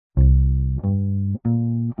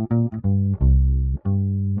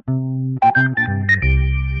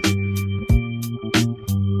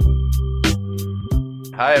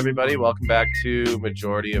Hi, everybody. Welcome back to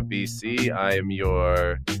Majority of BC. I am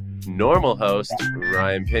your normal host,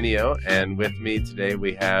 Ryan Pinio, and with me today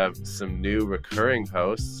we have some new recurring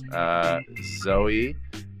hosts, Zoe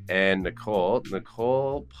and Nicole.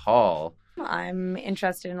 Nicole Paul. I'm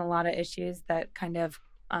interested in a lot of issues that kind of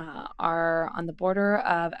are on the border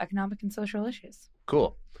of economic and social issues.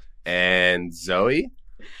 Cool. And Zoe?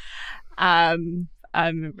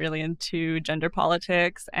 I'm really into gender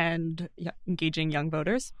politics and engaging young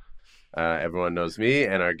voters. Everyone knows me,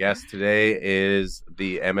 and our guest today is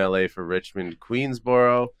the MLA for Richmond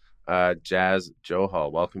Queensborough, Jazz Johal.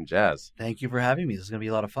 Welcome, Jazz. Thank you for having me. This is going to be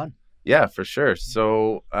a lot of fun. Yeah, for sure.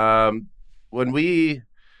 So when we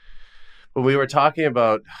were talking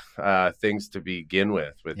about things to begin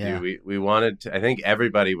with you, we wanted to, I think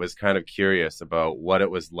everybody was kind of curious about what it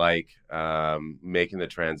was like making the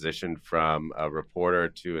transition from a reporter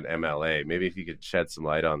to an MLA. Maybe if you could shed some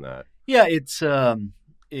light on that. Yeah, it's,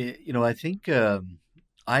 I think I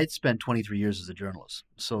had spent 23 years as a journalist.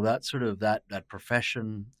 So that sort of that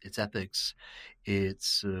profession, its ethics,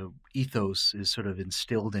 its ethos is sort of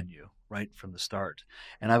instilled in you right from the start.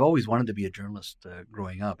 And I've always wanted to be a journalist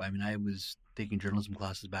growing up. I mean, I was taking journalism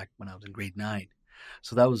classes back when I was in grade 9.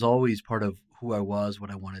 So that was always part of who I was,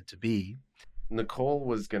 what I wanted to be. Nicole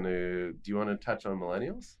was do you want to touch on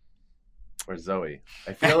millennials? Or Zoe?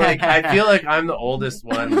 I feel like I'm the oldest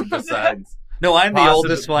one besides. No, I'm the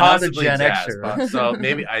oldest one. I'm the Gen Xer. So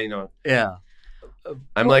maybe Yeah.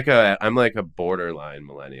 I'm like a borderline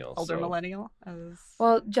millennial. Older millennial.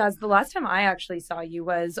 Well, Jazz, the last time I actually saw you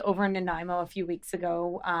was over in Nanaimo a few weeks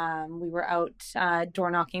ago. We were out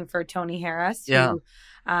door knocking for Tony Harris. Yeah. Who,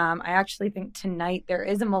 I actually think tonight there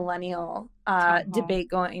is a millennial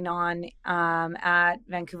debate going on at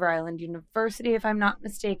Vancouver Island University, if I'm not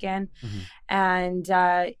mistaken. Mm-hmm.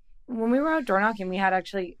 And when we were out door knocking, we had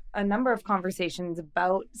actually a number of conversations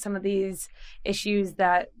about some of these issues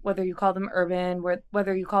that, whether you call them urban,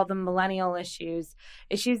 whether you call them millennial issues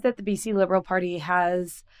that the BC Liberal Party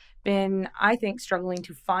has been, I think, struggling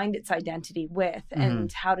to find its identity with, mm-hmm.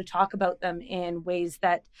 and how to talk about them in ways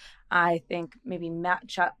that I think maybe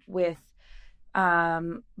match up with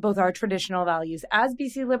both our traditional values as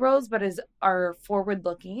BC Liberals, but as our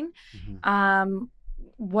forward-looking. Mm-hmm.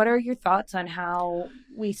 What are your thoughts on how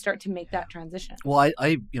we start to make that transition? Well,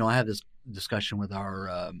 I had this discussion with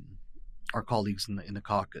our colleagues in the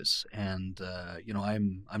caucus, and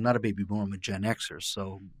I'm not a baby boomer, I'm a Gen Xer.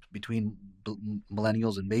 So between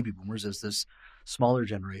millennials and baby boomers, there's this smaller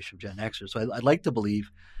generation of Gen Xers. So I'd like to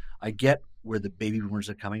believe I get where the baby boomers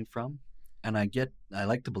are coming from, and I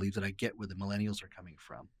like to believe that I get where the millennials are coming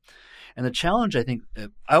from. And the challenge, I think,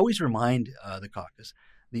 I always remind the caucus.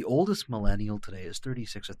 The oldest millennial today is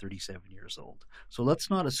 36 or 37 years old. So let's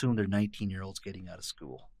not assume they're 19-year-olds getting out of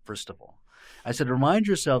school, first of all. I said, remind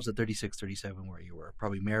yourselves at 36, 37 where you were.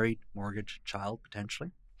 Probably married, mortgage, child,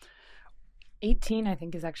 potentially. 18, I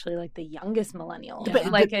think, is actually like the youngest millennial.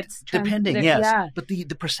 It's depending, yes. Yeah. But the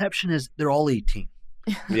perception is they're all 18.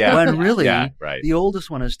 Yeah. When really, right. The oldest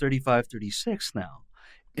one is 35, 36 now.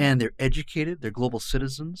 And they're educated, they're global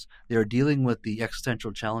citizens, they're dealing with the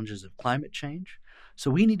existential challenges of climate change. So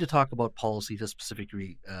we need to talk about policy to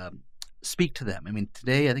specifically speak to them. I mean,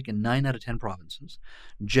 today, I think in 9 out of 10 provinces,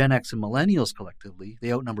 Gen X and millennials collectively,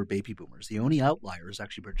 they outnumber baby boomers. The only outlier is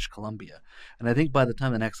actually British Columbia. And I think by the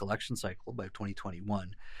time the next election cycle, by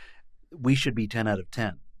 2021, we should be 10 out of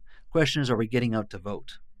 10. Question is, are we getting out to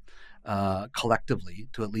vote collectively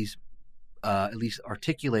to at least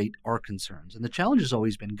articulate our concerns? And the challenge has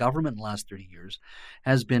always been government in the last 30 years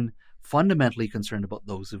has been fundamentally concerned about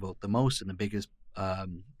those who vote the most in the biggest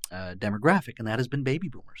demographic, and that has been baby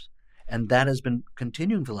boomers. And that has been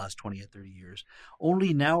continuing for the last 20 or 30 years.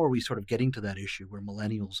 Only now are we sort of getting to that issue where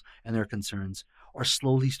millennials and their concerns are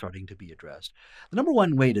slowly starting to be addressed. The number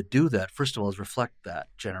one way to do that, first of all, is reflect that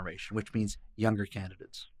generation, which means younger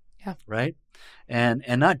candidates. Yeah. Right? And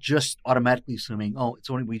not just automatically assuming,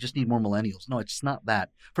 we just need more millennials. No, it's not that.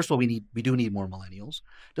 First of all, we do need more millennials.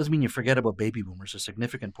 Doesn't mean you forget about baby boomers, a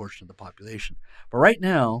significant portion of the population. But right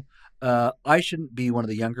now, I shouldn't be one of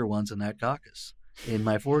the younger ones in that caucus in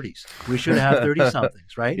my 40s. We should have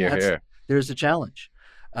 30-somethings, right? Here. There's a challenge.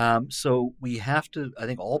 So we have to, I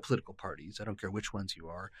think all political parties, I don't care which ones you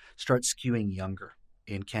are, start skewing younger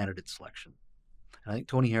in candidate selection. I think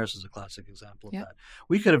Tony Harris is a classic example of that.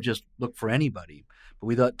 We could have just looked for anybody, but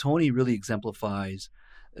we thought Tony really exemplifies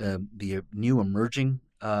the new emerging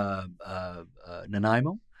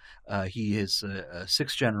Nanaimo, He is a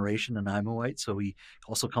sixth generation Nanaimoite, so he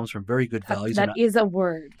also comes from very good values. That is a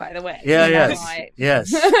word, by the way. Yeah, Nanaimoite.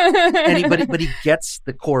 yes. But he gets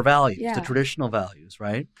the core values, the traditional values,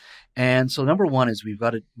 right? And so number one is we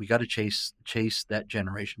got to chase that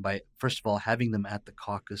generation by, first of all, having them at the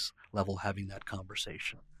caucus level, having that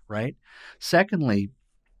conversation, right? Secondly,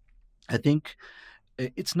 I think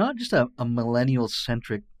it's not just a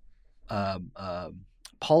millennial-centric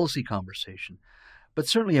policy conversation, but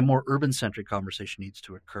certainly a more urban-centric conversation needs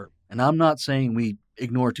to occur. And I'm not saying we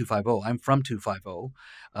ignore 250. I'm from 250,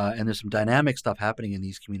 and there's some dynamic stuff happening in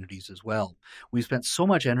these communities as well. We've spent so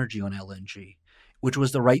much energy on LNG, which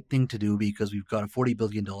was the right thing to do because we've got a $40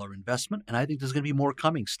 billion investment, and I think there's going to be more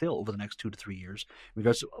coming still over the next 2 to 3 years in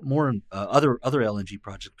regards to more other LNG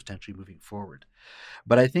projects potentially moving forward.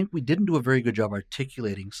 But I think we didn't do a very good job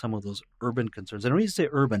articulating some of those urban concerns. And the reason I say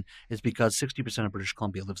urban is because 60% of British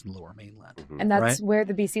Columbia lives in the Lower Mainland. Mm-hmm. And that's where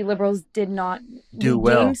the BC Liberals did not do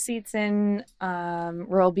well. Gained seats in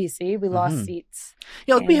rural BC. We lost seats.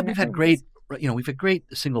 Yeah, we've had great. We've had great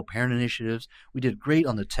single parent initiatives. We did great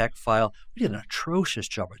on the tech file. We did an atrocious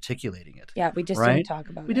job articulating it. Yeah, we just didn't talk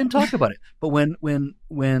about it. We didn't talk about it. But when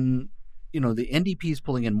the NDP is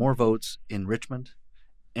pulling in more votes in Richmond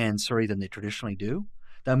and Surrey than they traditionally do,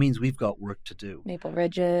 that means we've got work to do. Maple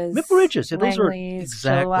Ridges. Yeah, those are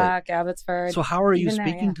exactly. Chilliwack, Abbotsford. So how are you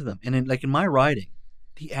speaking to them? And in my riding,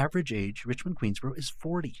 the average age, Richmond Queensborough, is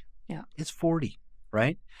 40. Yeah, it's 40,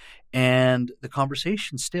 right? And the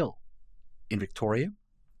conversation still in Victoria,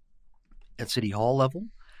 at City Hall level,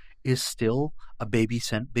 is still a baby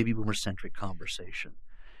boomer-centric conversation.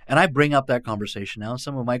 And I bring up that conversation now.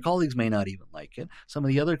 Some of my colleagues may not even like it. Some of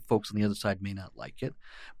the other folks on the other side may not like it.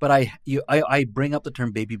 But I bring up the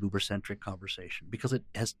term baby boomer-centric conversation because it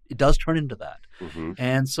does turn into that. Mm-hmm.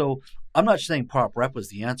 And so I'm not saying prop rep was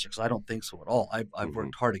the answer because I don't think so at all. I've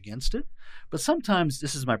worked hard against it. But sometimes,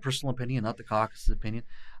 this is my personal opinion, not the caucus's opinion,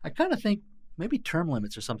 I kind of think maybe term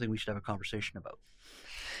limits are something we should have a conversation about.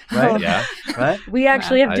 Right? Yeah. Right? We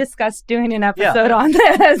actually have discussed doing an episode on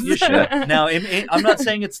this. You should. Now, I'm not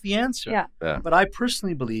saying it's the answer. Yeah. But I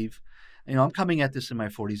personally believe, I'm coming at this in my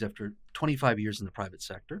 40s after 25 years in the private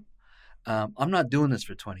sector. I'm not doing this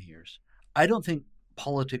for 20 years. I don't think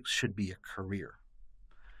politics should be a career.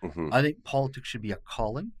 Mm-hmm. I think politics should be a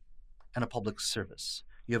calling and a public service.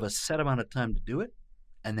 You have a set amount of time to do it,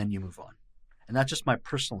 and then you move on. And that's just my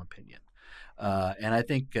personal opinion. And I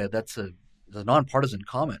think that's a nonpartisan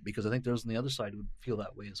comment because I think those on the other side would feel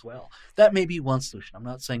that way as well. That may be one solution. I'm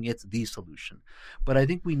not saying it's the solution. But I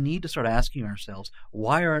think we need to start asking ourselves,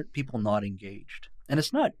 why aren't people not engaged? And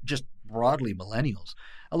it's not just broadly millennials.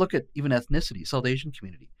 I look at even ethnicity, South Asian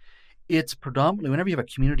community. It's predominantly, whenever you have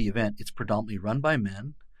a community event, it's predominantly run by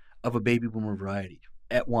men of a baby boomer variety.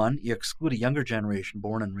 At one, you exclude a younger generation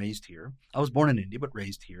born and raised here. I was born in India, but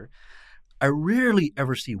raised here. I rarely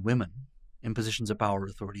ever see women in positions of power or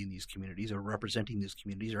authority in these communities or representing these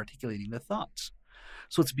communities or articulating their thoughts.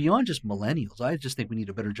 So it's beyond just millennials. I just think we need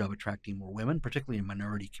a better job attracting more women, particularly in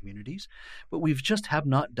minority communities. But we've just have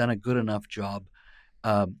not done a good enough job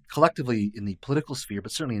collectively in the political sphere,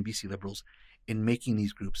 but certainly in BC Liberals, in making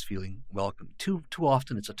these groups feeling welcome. Too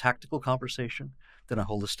often it's a tactical conversation than a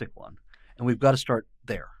holistic one. And we've got to start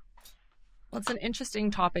there. Well, it's an interesting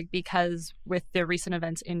topic because with the recent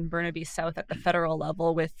events in Burnaby South at the federal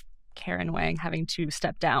level with Karen Wang having to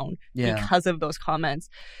step down because of those comments,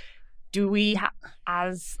 do we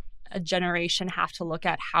as a generation have to look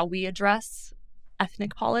at how we address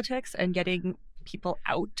ethnic politics and getting people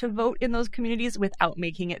out to vote in those communities without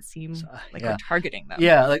making it seem like we're targeting them?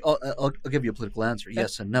 Yeah, like I'll give you a political answer.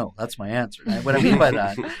 Yes and no. That's my answer. What I mean by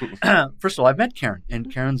that, first of all, I've met Karen, and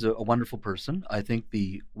Karen's a wonderful person. I think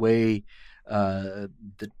the way the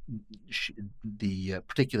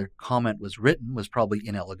particular comment was written was probably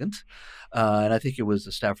inelegant, and I think it was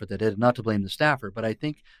the staffer that did it. Not to blame the staffer, but I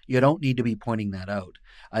think you don't need to be pointing that out.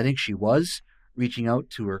 I think she was reaching out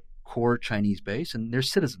to her core Chinese base, and they're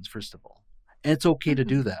citizens, first of all, and it's okay to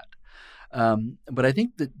do that. But I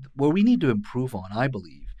think that what we need to improve on, I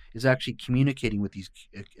believe, is actually communicating with these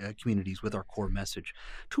communities with our core message.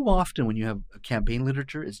 Too often when you have a campaign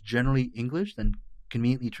literature, it's generally English, then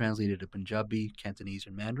conveniently translated to Punjabi, Cantonese,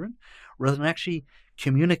 or Mandarin, rather than actually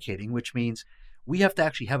communicating, which means we have to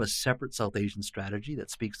actually have a separate South Asian strategy that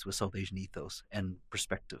speaks to a South Asian ethos and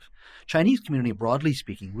perspective. Chinese community, broadly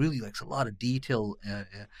speaking, really likes a lot of detail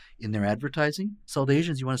in their advertising. South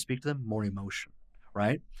Asians, you want to speak to them, more emotion,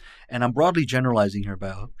 right? And I'm broadly generalizing here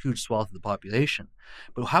about a huge swath of the population,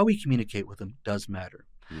 but how we communicate with them does matter.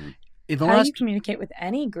 Mm. how you communicate with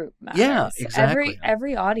any group matters. Yeah, exactly.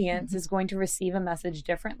 Every audience is going to receive a message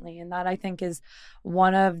differently. And that, I think, is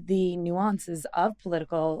one of the nuances of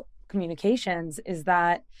political communications, is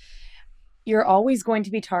that you're always going to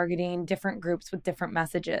be targeting different groups with different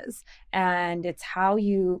messages. And it's how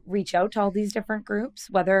you reach out to all these different groups,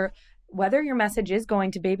 whether your message is going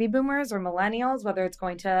to baby boomers or millennials, whether it's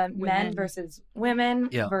going to men versus women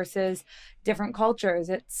versus different cultures.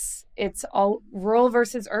 It's all rural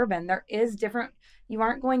versus urban. There is different. You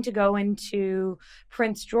aren't going to go into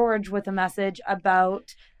Prince George with a message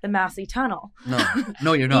about the Massey Tunnel.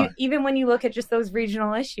 No, you're not. Even when you look at just those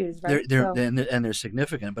regional issues, right? They're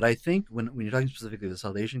significant. But I think when you're talking specifically to the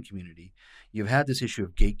South Asian community, you've had this issue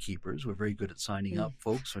of gatekeepers who are very good at signing up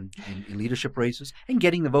folks in leadership races and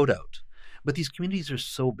getting the vote out. But these communities are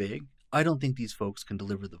so big, I don't think these folks can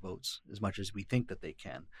deliver the votes as much as we think that they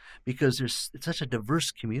can, because it's such a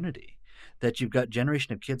diverse community that you've got a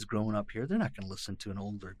generation of kids growing up here. They're not going to listen to an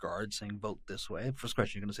older guard saying, vote this way. The first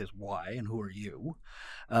question you're going to say is, why and who are you?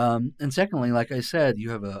 And secondly, like I said,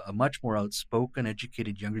 you have a much more outspoken,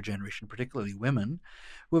 educated younger generation, particularly women,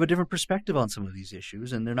 who have a different perspective on some of these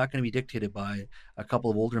issues, and they're not going to be dictated by a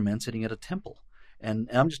couple of older men sitting at a temple. And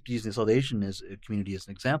I'm just using the South Asian community as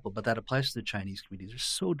an example, but that applies to the Chinese communities. They're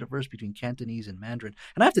so diverse between Cantonese and Mandarin.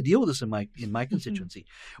 And I have to deal with this in my constituency,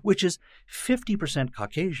 which is 50%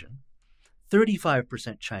 Caucasian,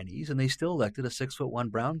 35% Chinese, and they still elected a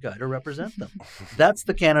 6'1" brown guy to represent them. That's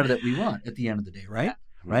the Canada that we want at the end of the day, right? Yeah.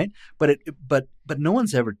 Right, but no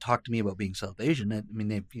one's ever talked to me about being South Asian. I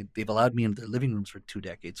mean, they've allowed me into their living rooms for 2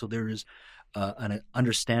 decades, so there is an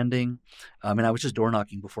understanding. I mean, I was just door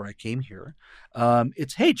knocking before I came here.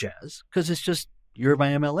 It's hey Jazz, because it's just you're my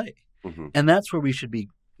MLA, and that's where we should be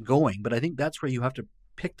going. But I think that's where you have to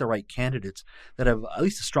pick the right candidates that have at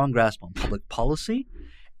least a strong grasp on public policy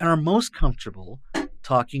and are most comfortable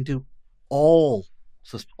talking to all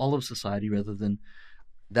of society, rather than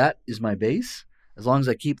that is my base. As long as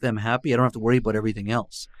I keep them happy, I don't have to worry about everything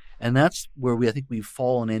else. And that's where I think we've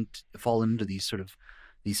fallen into these sort of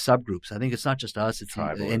these subgroups. I think it's not just us; it's the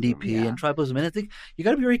NDP and tribalism. And I think you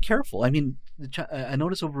got to be very careful. I mean, I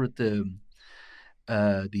noticed over at the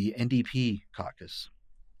NDP caucus,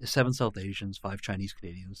 7 South Asians, 5 Chinese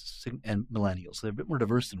Canadians, and millennials. So they're a bit more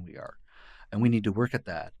diverse than we are, and we need to work at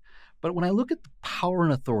that. But when I look at the power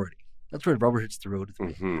and authority, that's where the rubber hits the road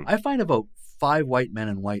with me. I find about 5 white men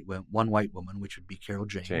and 1 white woman, which would be Carol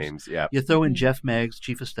James. Yeah. You throw in Jeff Meggs,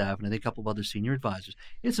 chief of staff, and I think a couple of other senior advisors.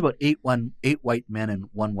 It's about 8 white men and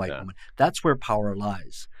 1 white woman. That's where power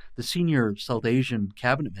lies. The senior South Asian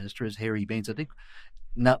cabinet minister is Harry Baines. I think,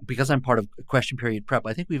 not because I'm part of question period prep,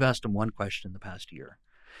 I think we've asked him 1 question in the past year.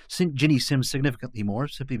 Ginny Sims significantly more,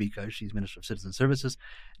 simply because she's Minister of Citizen Services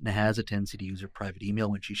and has a tendency to use her private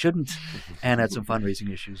email when she shouldn't, and had some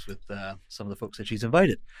fundraising issues with some of the folks that she's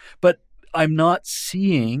invited. But I'm not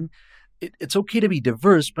seeing it's okay to be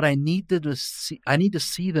diverse, but I need to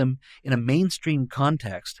see them in a mainstream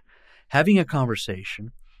context, having a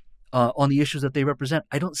conversation on the issues that they represent.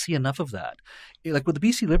 I don't see enough of that. Like with the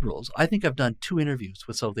BC Liberals, I think I've done 2 interviews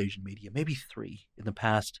with South Asian media, maybe 3 in the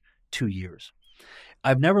past 2 years.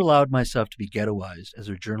 I've never allowed myself to be ghettoized as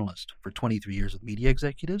a journalist for 23 years with media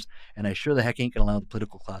executives, and I sure the heck ain't going to allow the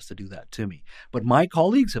political class to do that to me. But my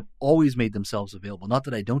colleagues have always made themselves available. Not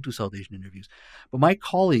that I don't do South Asian interviews, but my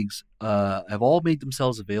colleagues have all made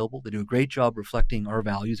themselves available. They do a great job reflecting our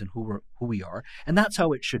values and who we are, and that's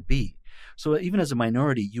how it should be. So even as a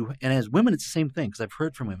minority, and as women, it's the same thing, because I've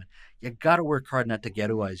heard from women, you got to work hard not to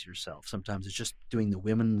ghettoize yourself. Sometimes it's just doing the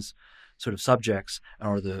women's sort of subjects,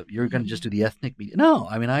 or you're going to just do the ethnic media. No,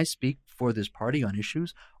 I mean, I speak for this party on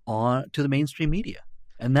issues to the mainstream media,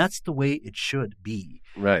 and that's the way it should be.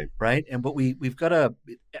 Right. And but we've got to,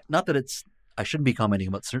 not that I shouldn't be commenting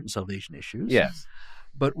about certain South Asian issues. Yes.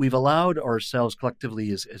 But we've allowed ourselves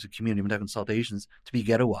collectively as a community, I'm talking South Asians, to be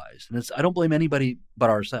ghettoized. And I don't blame anybody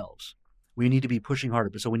but ourselves. We need to be pushing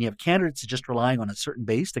harder. So when you have candidates just relying on a certain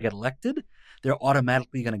base to get elected, they're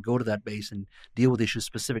automatically going to go to that base and deal with issues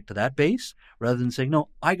specific to that base, rather than saying, no,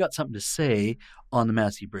 I got something to say on the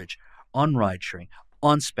Massey Bridge, on ride sharing,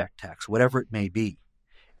 on spec tax, whatever it may be.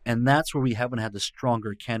 And that's where we haven't had the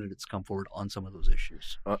stronger candidates come forward on some of those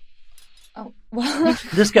issues. Oh, well,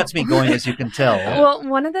 this gets me going, as you can tell. Well,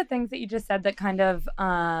 one of the things that you just said that kind of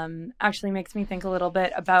actually makes me think a little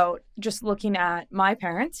bit about just looking at my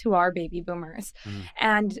parents, who are baby boomers.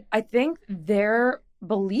 And I think their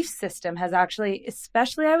belief system has actually,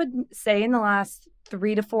 especially I would say in the last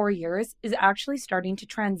 3 to 4 years, is actually starting to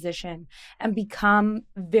transition and become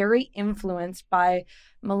very influenced by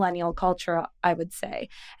millennial culture, I would say.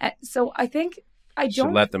 So I think I should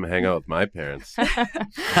don't let them hang out with my parents.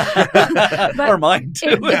 Or mine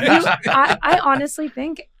too. I honestly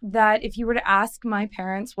think that if you were to ask my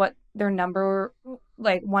parents what their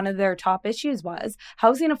one of their top issues was,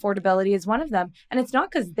 housing affordability is one of them. And it's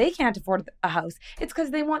not because they can't afford a house. It's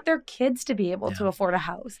because they want their kids to be able to afford a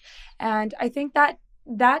house. And I think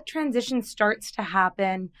that transition starts to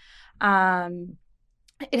happen.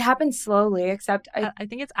 It happens slowly, except I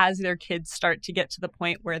think it's as their kids start to get to the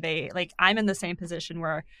point where they, like, I'm in the same position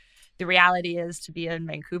where the reality is to be in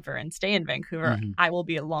Vancouver and stay in Vancouver, I will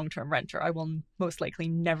be a long-term renter. I will most likely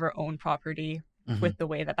never own property with the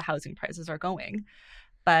way that the housing prices are going.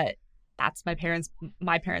 But that's my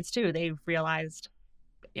parents too. They've realized,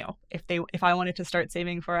 if I wanted to start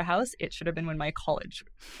saving for a house, it should have been when my college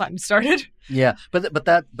fund started. Yeah, but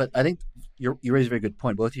I think you raise a very good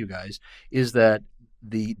point, both of you guys, is that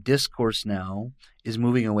the discourse now is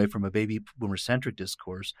moving away from a baby boomer centric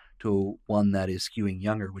discourse to one that is skewing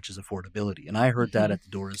younger, which is affordability. And I heard that at the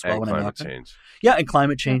door as well when I knocked. Change. Yeah, and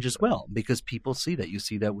climate change as well, because people see that. You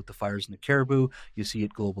see that with the fires in the Caribou. You see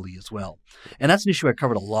it globally as well. And that's an issue I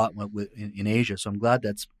covered a lot in Asia. So I'm glad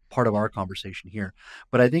that's part of our conversation here.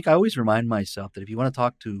 But I think I always remind myself that if you want to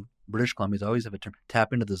talk to British Columbians, I always have a term,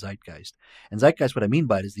 tap into the zeitgeist. And zeitgeist, what I mean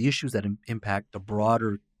by it is the issues that impact the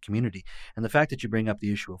broader community. And the fact that you bring up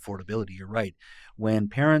the issue of affordability, you're right. When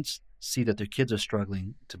parents see that their kids are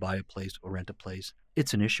struggling to buy a place or rent a place,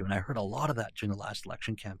 it's an issue. And I heard a lot of that during the last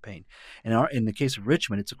election campaign. And in the case of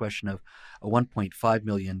Richmond, it's a question of a $1.5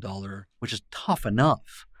 million, which is tough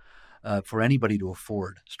enough for anybody to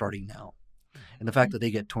afford starting now. And the fact that they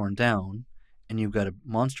get torn down and you've got a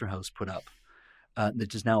monster house put up that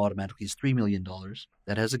just now automatically is $3 million,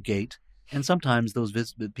 that has a gate. And sometimes those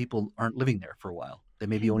people aren't living there for a while. They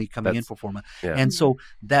may be only coming in for 4 months. Yeah. And so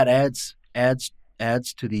that adds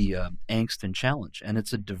to the angst and challenge. And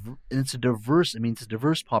it's a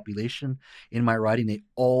diverse population in my riding. They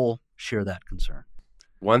all share that concern.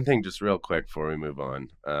 One thing just real quick before we move on.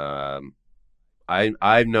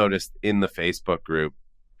 I've noticed in the Facebook group,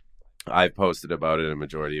 I've posted about it in a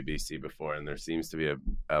majority of BC before, and there seems to be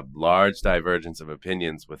a large divergence of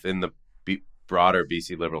opinions within the broader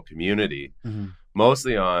BC Liberal community,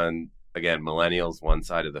 mostly on, again, millennials one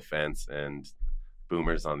side of the fence and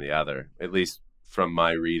boomers on the other, at least from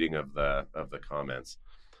my reading of the comments.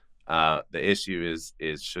 The issue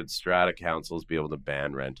is should strata councils be able to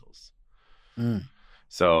ban rentals?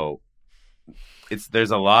 So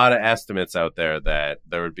there's a lot of estimates out there that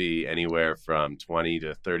there would be anywhere from 20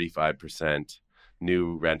 to 35%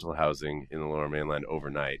 new rental housing in the Lower Mainland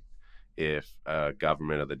overnight if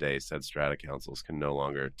government of the day said strata councils can no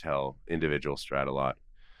longer tell individual strata lot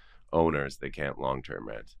owners they can't long-term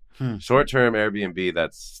rent. Short-term Airbnb,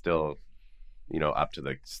 that's still, up to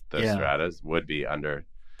the stratas, would be under.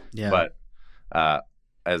 Yeah. But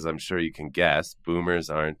as I'm sure you can guess, boomers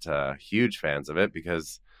aren't huge fans of it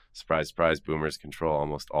because, surprise, surprise, boomers control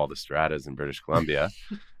almost all the stratas in British Columbia.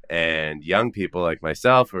 And young people like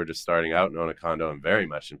myself who are just starting out and own a condo, I'm very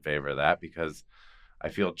much in favor of that because I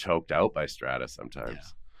feel choked out by strata sometimes. Yeah.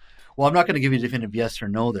 Well, I'm not going to give you a definitive yes or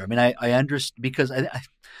no there. I mean, I understand because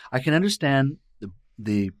I can understand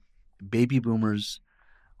the baby boomers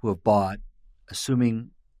who have bought,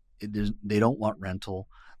 assuming they don't want rental,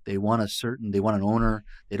 they want an owner,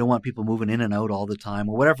 they don't want people moving in and out all the time,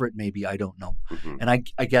 or whatever it may be. I don't know, and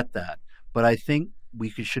I get that, but I think we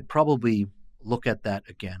should probably look at that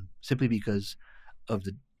again, simply because of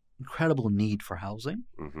the incredible need for housing,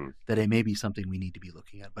 that it may be something we need to be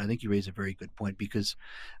looking at. But I think you raise a very good point because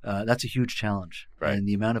that's a huge challenge. Right. And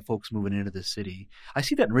the amount of folks moving into the city. I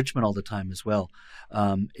see that in Richmond all the time as well.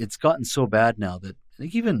 It's gotten so bad now that I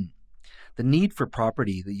think even the need for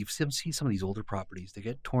property, that you've seen some of these older properties, they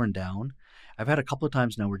get torn down. I've had a couple of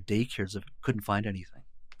times now where daycares couldn't find anything,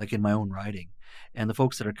 like in my own riding. And the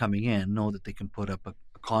folks that are coming in know that they can put up a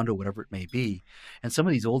condo, whatever it may be. And some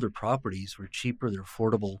of these older properties were cheaper, they're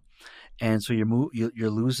affordable. And so you're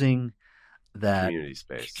losing that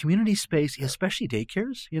community space, especially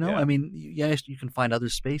daycares, I mean, yes, you can find other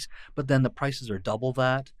space, but then the prices are double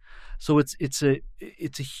that. So it's a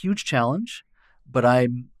huge challenge, but I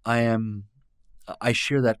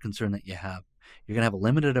share that concern that you have. You're going to have a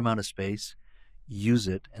limited amount of space, use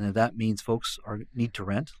it. And if that means folks need to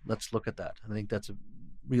rent, let's look at that. And I think that's an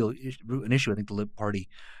issue I think the Lib Party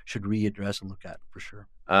should readdress and look at for sure.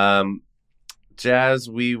 Jazz,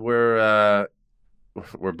 we're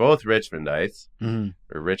both Richmondites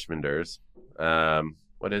or Richmonders.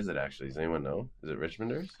 What is it actually? Does anyone know? Is it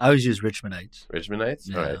Richmonders? I always use Richmondites. Richmondites?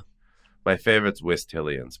 Yeah. All right. My favorite's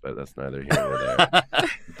Wistilians, but that's neither here nor there.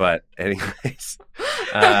 But anyways,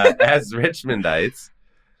 as Richmondites,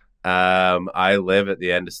 I live at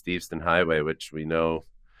the end of Steveston Highway, which we know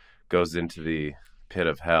goes into the pit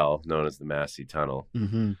of hell, known as the Massey Tunnel.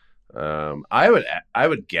 Mm-hmm. I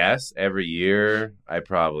would guess every year I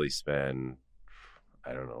probably spend,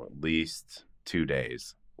 I don't know, at least 2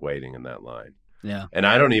 days waiting in that line. Yeah. And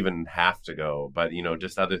I don't even have to go, but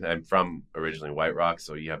just I'm from originally White Rock,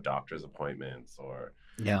 so you have doctor's appointments or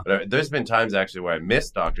whatever. There's been times actually where I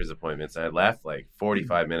missed doctor's appointments and I left like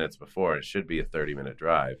 45 minutes before. It should be a 30-minute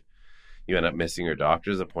drive. You end up missing your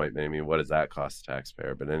doctor's appointment. I mean, what does that cost the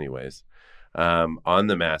taxpayer? But anyways, on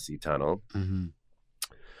the Massey Tunnel, mm-hmm.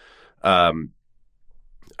 I'm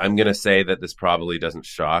going to say that this probably doesn't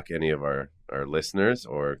shock any of our listeners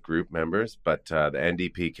or group members, but the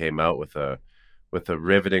NDP came out with a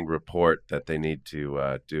riveting report that they need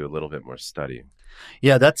to do a little bit more studying.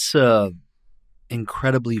 Yeah, that's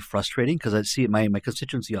incredibly frustrating because I see my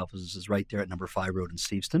constituency office is right there at number 5 Road in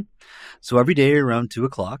Steveston. So every day around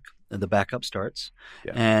 2:00, the backup starts.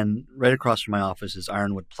 Yeah. And right across from my office is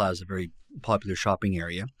Ironwood Plaza, a very popular shopping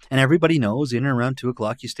area. And everybody knows in and around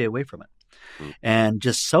 2:00, you stay away from it. Mm. And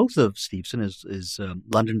just south of Steveston is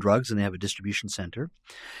London Drugs, and they have a distribution center.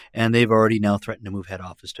 And they've already now threatened to move head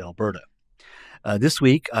office to Alberta. This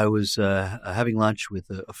week, I was having lunch with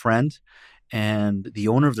a friend, and the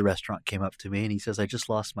owner of the restaurant came up to me, and he says, I just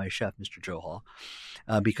lost my chef, Mr. Johal,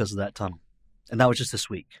 because of that tunnel. And that was just this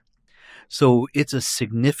week. So it's a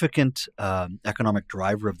significant economic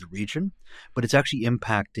driver of the region, but it's actually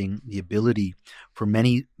impacting the ability for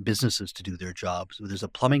many businesses to do their jobs. So there's a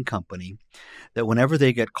plumbing company that whenever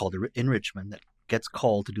they get called in Richmond, that gets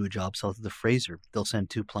called to do a job south of the Fraser, they'll send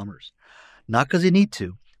 2 plumbers. Not because they need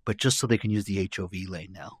to, but just so they can use the HOV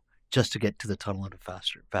lane now, just to get to the tunnel in a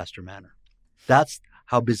faster manner. That's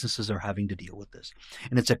how businesses are having to deal with this.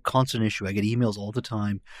 And it's a constant issue. I get emails all the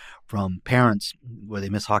time from parents where they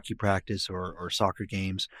miss hockey practice or soccer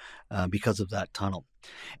games because of that tunnel.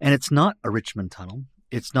 And it's not a Richmond tunnel.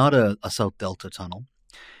 It's not a South Delta tunnel.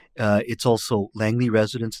 It's also Langley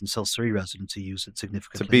residents and South Surrey residents who use it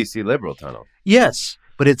significantly. It's a BC Liberal tunnel. Yes,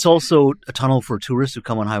 but it's also a tunnel for tourists who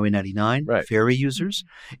come on Highway 99, right. Ferry users.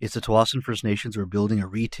 It's the Tsawwassen First Nations who are building a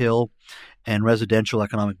retail and residential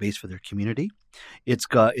economic base for their community. It's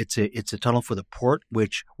a tunnel for the port,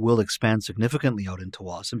 which will expand significantly out in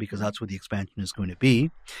Tsawwassen because that's where the expansion is going to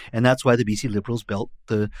be. And that's why the BC Liberals built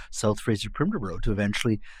the South Fraser Perimeter Road to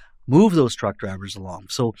eventually move those truck drivers along.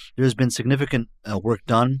 So there's been significant work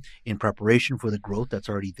done in preparation for the growth that's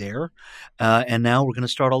already there. And now we're going to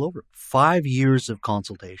start all over. 5 years of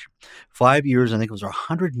consultation. 5 years, I think it was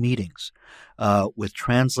 100 meetings with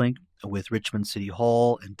TransLink, with Richmond City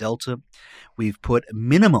Hall and Delta. We've put a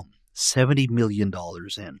minimum $70 million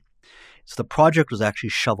in. So the project was actually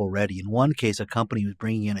shovel ready. In one case, a company was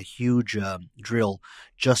bringing in a huge drill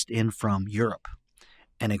just in from Europe.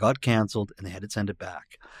 And it got canceled and they had to send it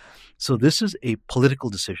back. So this is a political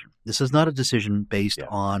decision. This is not a decision based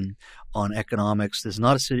on economics. This is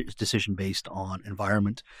not a decision based on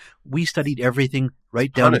environment. We studied everything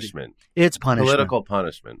right down punishment. It's punishment. Political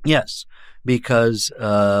punishment. Yes, because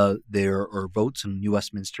there are votes in New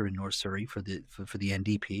Westminster and North Surrey for the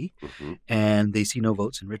NDP, mm-hmm. and they see no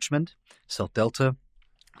votes in Richmond, South Delta,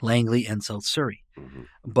 Langley, and South Surrey. Mm-hmm.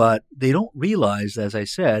 But they don't realize, as I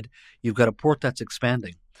said, you've got a port that's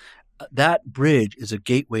expanding. That bridge is a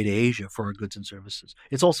gateway to Asia for our goods and services.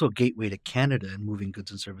 It's also a gateway to Canada and moving goods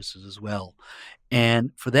and services as well. And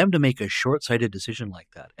for them to make a short-sighted decision like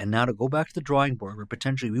that, and now to go back to the drawing board where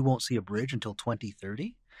potentially we won't see a bridge until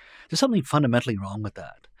 2030, there's something fundamentally wrong with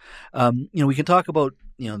that. We can talk about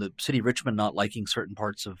the city of Richmond not liking certain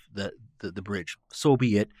parts of the bridge. So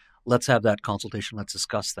be it. Let's have that consultation. Let's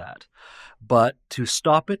discuss that. But to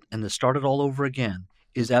stop it and to start it all over again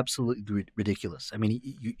is absolutely ridiculous. I mean,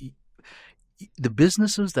 the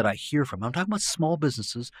businesses that I hear from, I'm talking about small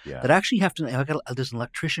businesses that actually have to, there's an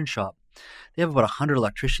electrician shop. They have about 100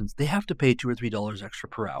 electricians. They have to pay $2 or $3 extra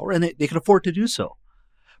per hour, and they can afford to do so.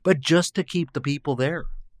 But just to keep the people there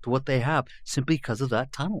to what they have, simply because of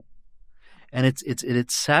that tunnel. And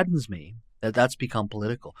it saddens me that that's become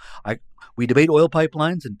political. We debate oil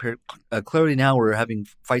pipelines, and clearly now we're having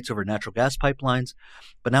fights over natural gas pipelines,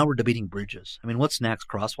 but now we're debating bridges. I mean, what's next?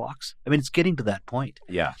 Crosswalks? I mean, it's getting to that point.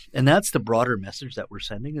 Yeah. And that's the broader message that we're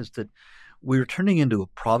sending, is that we're turning into a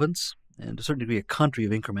province and to a certain degree a country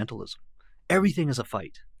of incrementalism. Everything is a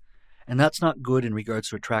fight. And that's not good in regards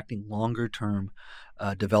to attracting longer-term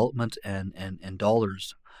development and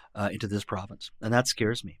dollars into this province. And that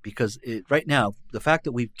scares me because right now, the fact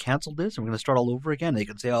that we've canceled this and we're going to start all over again, they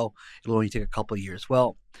can say, oh, it'll only take a couple of years.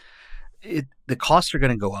 Well, the costs are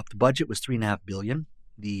going to go up. The budget was $3.5 billion.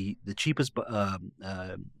 the cheapest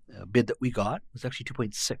bid that we got was actually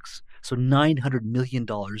 2.6, so $900 million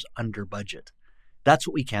under budget. That's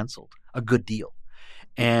what we canceled. A good deal.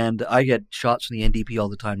 And I get shots from the NDP all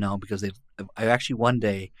the time now because I actually one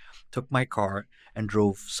day took my car and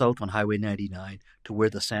drove south on Highway 99 to where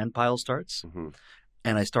the sand pile starts. Mm-hmm.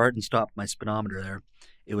 And I started and stopped my speedometer there.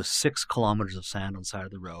 It was 6 kilometers of sand on the side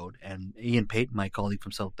of the road. And Ian Payton, my colleague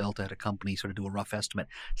from South Delta, had a company sort of do a rough estimate,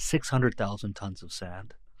 600,000 tons of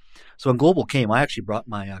sand. So when Global came, I actually brought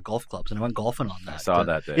my golf clubs and I went golfing on that. I saw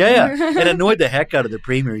that day. Yeah. It annoyed the heck out of the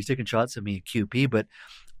premier. He's taking shots at me at QP, but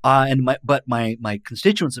my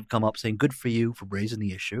constituents have come up saying, good for you for raising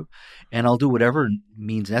the issue, and I'll do whatever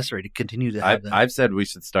means necessary to continue to have that. I've said we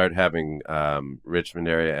should start having Richmond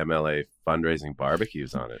area MLA fundraising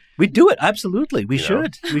barbecues on it. We do it, absolutely. We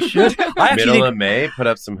should. Middle of May, put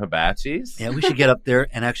up some hibachis. Yeah, we should get up there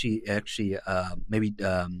and actually maybe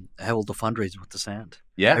hold a fundraiser with the sand.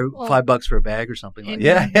 Yeah, $5 for a bag or something like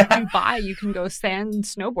that. Yeah, you can go sand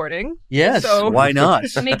snowboarding. Yes, so why not?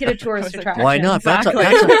 Make it a tourist attraction. Why not? Exactly.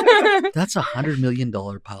 That's $100 million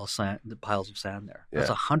piles of sand there. Yeah.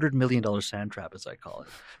 That's $100 million sand trap, as I call it.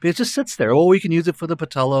 But it just sits there. Oh, we can use it for the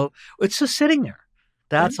Patello. It's just sitting there.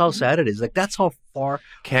 That's how sad it is. Like, that's how far.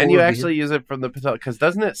 Can you actually use it from the Patello? Because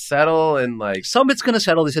doesn't it settle and like. Some of it's going to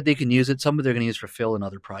settle. They said they can use it. Some of they're going to use for fill in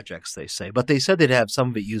other projects, they say. But they said they'd have some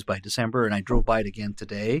of it used by December. And I drove by it again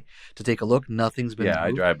today to take a look. Nothing's been moved.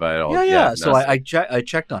 I drive by it all. Yeah. So I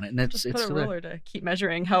checked on it. And it's put a ruler to keep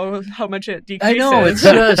measuring how much it decreases. I know. It's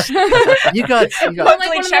just. you got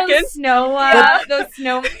like those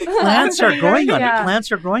snow plants are growing on it.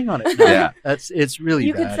 Plants are growing on it. Yeah. It's really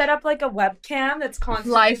You bad. could set up like a webcam that's constantly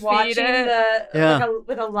live watching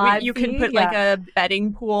with a live you can put like a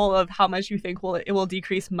betting pool of how much you think it will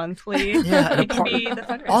decrease monthly. Yeah, it can be the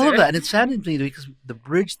fundraiser. All of that. And it's saddened me because the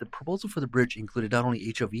proposal for the bridge included not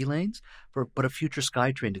only HOV lanes, but a future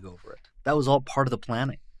SkyTrain to go over it. That was all part of the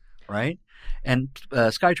planning, right? And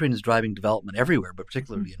SkyTrain is driving development everywhere, but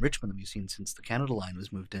particularly in Richmond that we've seen since the Canada line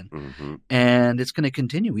was moved in. Mm-hmm. And it's going to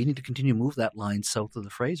continue. We need to continue to move that line south of the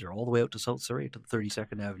Fraser, all the way out to South Surrey, to the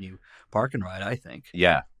 32nd Avenue Park and Ride, I think.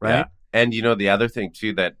 Yeah. Right? Yeah. And the other thing,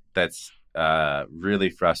 too, that's really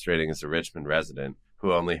frustrating as a Richmond resident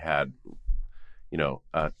who only had,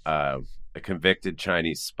 a convicted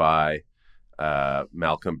Chinese spy,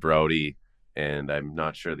 Malcolm Brody, and I'm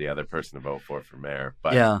not sure the other person to vote for mayor.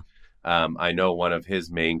 But yeah. I know one of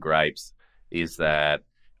his main gripes is that,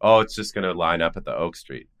 it's just going to line up at the Oak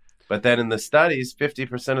Street. But then in the studies,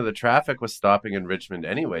 50% of the traffic was stopping in Richmond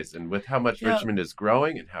anyways. And with how much Richmond is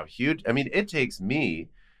growing and how huge, it takes me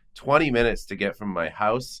 20 minutes to get from my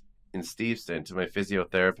house in Steveston to my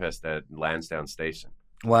physiotherapist at Lansdowne Station.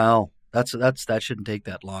 Wow. That shouldn't take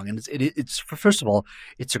that long. And it's first of all,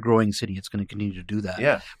 it's a growing city. It's going to continue to do that.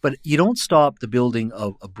 Yeah. But you don't stop the building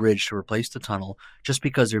of a bridge to replace the tunnel just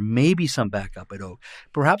because there may be some backup at Oak.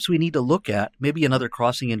 Perhaps we need to look at maybe another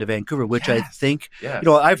crossing into Vancouver, which I think,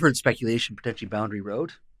 I've heard speculation, potentially Boundary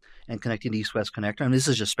Road and connecting to East-West Connector. This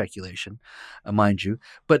is just speculation, mind you.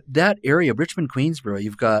 But that area, Richmond-Queensborough,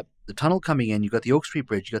 you've got the tunnel coming in, you've got the Oak Street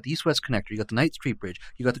Bridge, you've got the East-West Connector, you've got the Knight Street Bridge,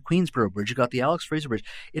 you've got the Queensborough Bridge, you've got the Alex Fraser Bridge.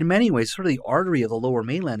 In many ways, sort of the artery of the Lower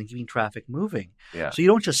Mainland and keeping traffic moving. Yeah. So you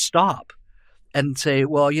don't just stop and say,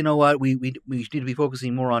 well, you know what, we need to be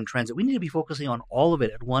focusing more on transit. We need to be focusing on all of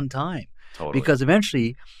it at one time. Totally. Because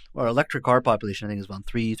eventually, our electric car population, I think, is around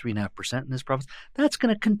 3.5% in this province. That's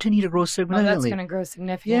going to continue to grow significantly. That's going to grow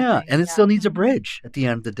significantly. Yeah, and it still needs a bridge at the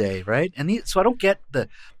end of the day, right? And so I don't get with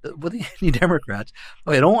the Democrats.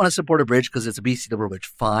 Oh, you don't want to support a bridge because it's a BC Liberal bridge.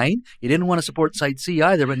 Fine. You didn't want to support Site C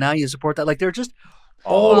either, but now you support that. Like, they're just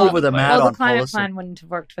all over the map on policy. Well, the climate plan wouldn't have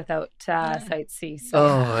worked without Site C.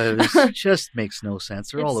 So. It just makes no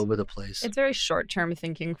sense. They're all over the place. It's very short-term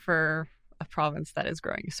thinking for a province that is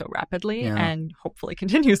growing so rapidly and hopefully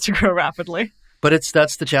continues to grow rapidly. But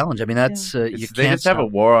that's the challenge. That's they just have a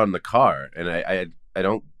war on the car, and I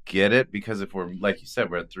don't get it, because if we're, like you said,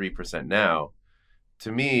 we're at 3% now.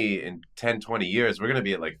 To me, in 10, 20 years, we're going to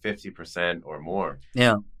be at like 50% or more.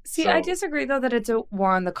 Yeah. See, I disagree, though, that it's a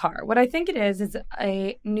war on the car. What I think it is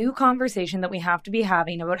a new conversation that we have to be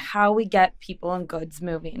having about how we get people and goods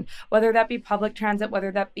moving, whether that be public transit,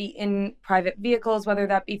 whether that be in private vehicles, whether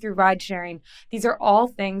that be through ride sharing. These are all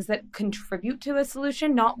things that contribute to a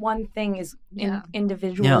solution. Not one thing is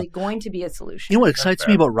individually going to be a solution. You know what excites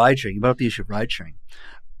me about ride sharing, about the issue of ride sharing?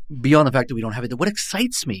 Beyond the fact that we don't have it, what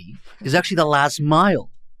excites me is actually the last mile.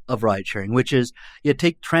 of ride sharing, which is you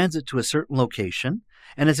take transit to a certain location,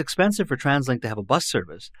 and it's expensive for TransLink to have a bus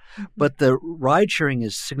service, but the ride sharing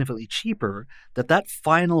is significantly cheaper. That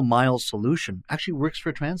final mile solution actually works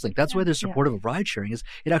for TransLink. That's why they're supportive of ride sharing. Is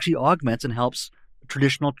it actually augments and helps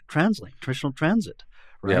traditional TransLink, traditional transit,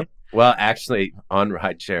 right? Yep. Well, actually, on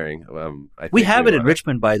ride sharing, we have it in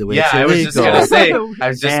Richmond, by the way. Yeah, I was just going to say.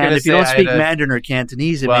 If you don't speak Mandarin or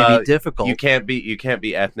Cantonese, it may be difficult. You can't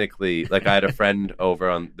be ethnically. Like I had a friend over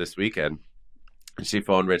on this weekend, and she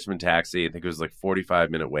phoned Richmond Taxi. I think it was like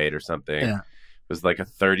 45-minute wait or something. Yeah. It was like a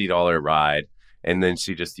 $30 ride, and then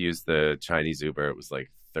she just used the Chinese Uber. It was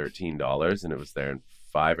like $13, and it was there in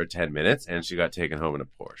 5 or 10 minutes, and she got taken home in a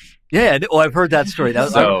Porsche. Yeah, well, I've heard that story.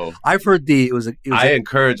 I've heard I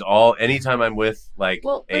encourage anytime I'm with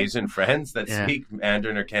Asian friends that speak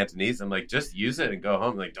Mandarin or Cantonese, I'm like, just use it and go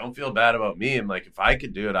home. Like, don't feel bad about me. I'm like, if I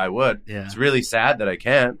could do it, I would. Yeah. It's really sad that I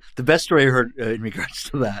can't. The best story I heard in regards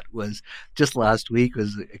to that was just last week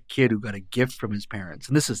was a kid who got a gift from his parents,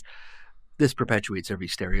 and this perpetuates every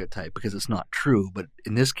stereotype because it's not true. But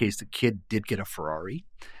in this case, the kid did get a Ferrari,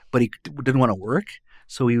 but he didn't want to work.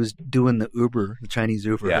 So he was doing the Chinese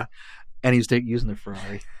Uber, and he was using the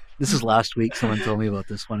Ferrari. This is last week. Someone told me about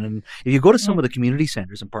this one. And if you go to some of the community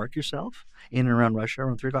centers and park yourself in and around rush hour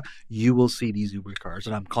around 3 o'clock, you will see these Uber cars.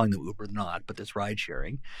 And I'm calling them Uber not, but it's ride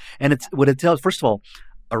sharing. And it's what it tells. First of all,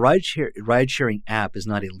 a ride sharing app is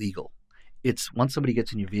not illegal. It's once somebody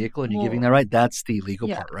gets in your vehicle and you're giving that ride, that's the illegal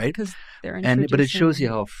part, right? But it shows you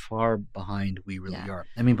how far behind we really are.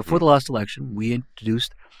 I mean, before the last election, we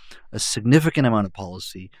introduced a significant amount of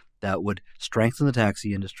policy that would strengthen the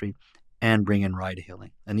taxi industry and bring in ride hailing.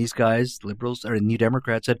 And these guys, Liberals or New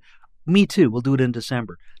Democrats, said, me too, we'll do it in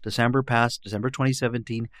December. December passed, December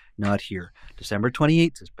 2017, not here. December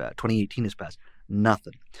 2018 has passed,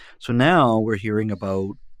 nothing. So now we're hearing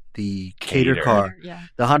about the Cater car, the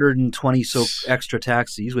 120 extra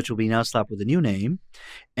taxis, which will be now slapped with a new name.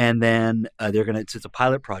 And then it's a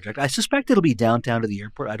pilot project. I suspect it'll be downtown to the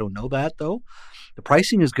airport. I don't know that, though. The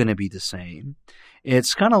pricing is going to be the same.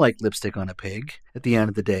 It's kind of like lipstick on a pig at the end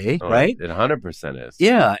of the day, right? It 100% is.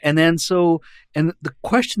 Yeah. And then and the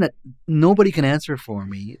question that nobody can answer for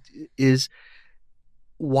me is,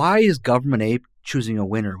 why is government A choosing a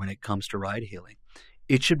winner when it comes to ride hailing?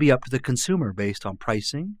 It should be up to the consumer based on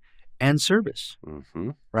pricing and service,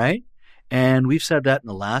 right? And we've said that in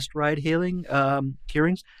the last ride-hailing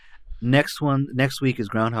hearings. Next week is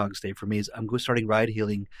Groundhog's Day for me. I'm starting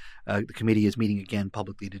ride-hailing. The committee is meeting again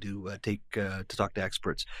publicly to talk to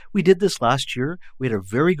experts. We did this last year. We had a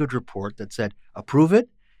very good report that said, approve it.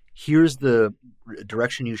 Here's the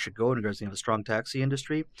direction you should go in regards to a strong taxi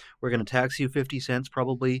industry. We're going to tax you 50 cents,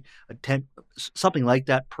 probably something like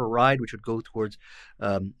that per ride, which would go towards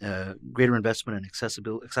greater investment in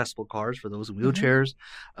accessible cars for those in wheelchairs.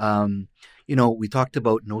 We talked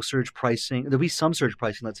about no surge pricing. There'll be some surge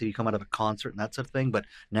pricing, let's say you come out of a concert and that sort of thing, but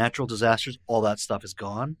natural disasters, all that stuff is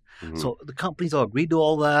gone. So the companies all agreed to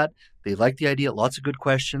all that. They like the idea, lots of good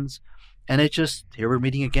questions. And here we're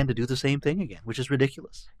meeting again to do the same thing again, which is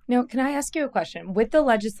ridiculous. Now, can I ask you a question? With the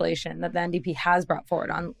legislation that the NDP has brought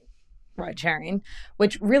forward on ride sharing,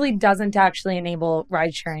 which really doesn't actually enable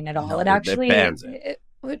ride sharing at all, it bans it.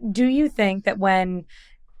 Do you think that when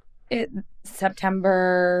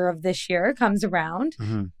September of this year comes around,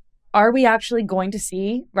 are we actually going to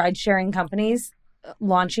see ride sharing companies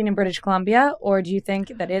launching in British Columbia, or do you think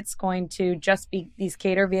that it's going to just be these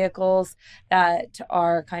cater vehicles that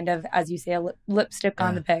are kind of, as you say, a lipstick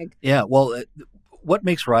on the pig? Yeah, well, what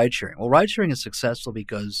makes ride sharing? Well, ride sharing is successful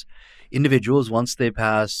because individuals, once they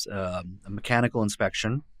pass a mechanical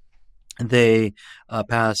inspection, they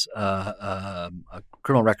pass a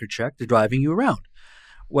criminal record check, they're driving you around.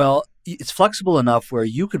 Well, it's flexible enough where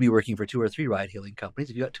you could be working for 2 or 3 ride-hailing companies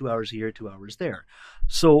if you got 2 hours here, 2 hours there.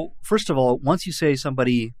 So first of all, once you say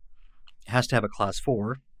somebody has to have a Class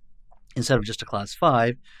 4 instead of just a Class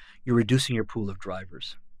 5, you're reducing your pool of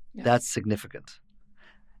drivers. Yeah. That's significant.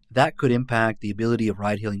 That could impact the ability of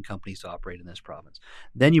ride-hailing companies to operate in this province.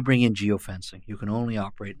 Then you bring in geofencing. You can only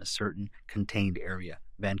operate in a certain contained area,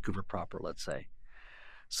 Vancouver proper, let's say.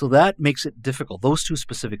 So that makes it difficult. Those two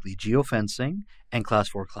specifically, geofencing and Class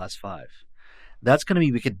 4, Class 5. That's going to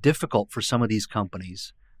make it difficult for some of these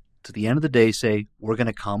companies to, the end of the day, say, we're going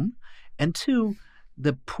to come. And 2,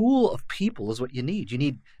 the pool of people is what you need. You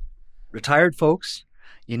need retired folks.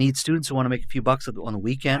 You need students who want to make a few bucks on the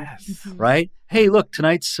weekend, right? Hey, look,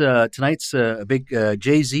 tonight's a big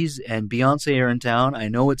Jay-Z's and Beyonce are in town. I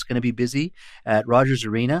know it's going to be busy at Rogers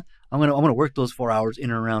Arena. I'm going to work those 4 hours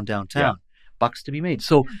in and around downtown. Yeah. Bucks to be made.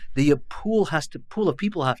 So the pool of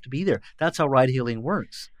people have to be there. That's how ride hailing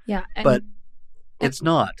works. Yeah. But It's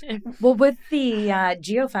not. Well, with the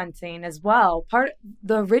geofencing as well,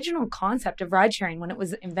 the original concept of ride sharing when it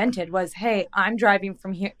was invented was, hey, I'm driving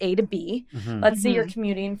from here A to B. Mm-hmm. Let's say you're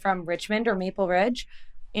commuting from Richmond or Maple Ridge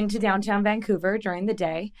into downtown Vancouver during the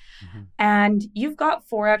day, and you've got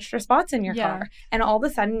 4 extra spots in your car, and all of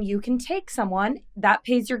a sudden you can take someone that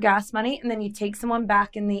pays your gas money, and then you take someone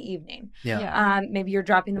back in the evening. Maybe you're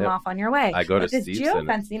dropping them off on your way. I go to this Steve's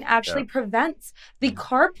geofencing actually prevents the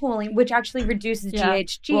carpooling, which actually reduces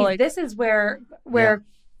GHG. Well, this is where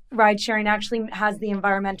ride sharing actually has the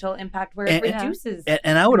environmental impact where it reduces.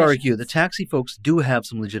 And I would argue the taxi folks do have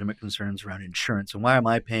some legitimate concerns around insurance. And why am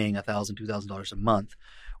I paying $1,000, $2,000 a month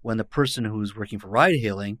when the person who's working for ride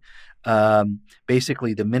hailing,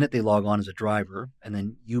 basically the minute they log on as a driver and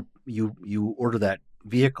then you order that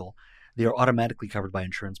vehicle, they are automatically covered by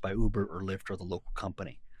insurance by Uber or Lyft or the local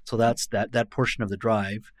company. So that's that portion of the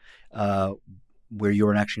drive where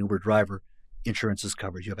you're an actual Uber driver. Insurance is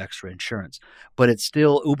covered. You have extra insurance, but it's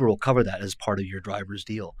still Uber will cover that as part of your driver's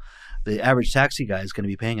deal. The average taxi guy is going to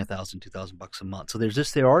be paying $1,000, $2,000 a month. So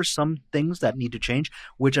there are some things that need to change,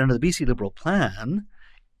 which under the BC Liberal plan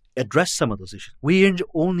address some of those issues. We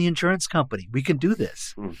own the insurance company. We can do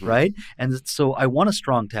this, right? And so I want a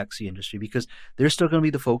strong taxi industry because there's still going to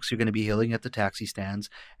be the folks who are going to be hailing at the taxi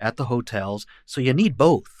stands, at the hotels. So you need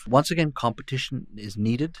both. Once again, competition is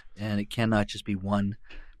needed, and it cannot just be one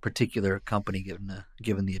particular company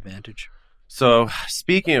given the advantage. So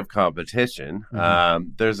speaking of competition,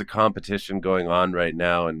 there's a competition going on right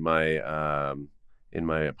now in my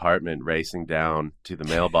apartment, racing down to the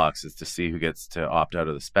mailboxes to see who gets to opt out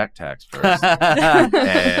of the spec tax first.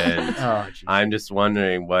 And I'm just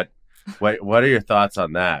wondering what are your thoughts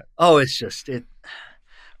on that? Oh, it's just it.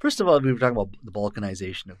 First of all, we were talking about the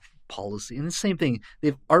balkanization of policy, and the same thing.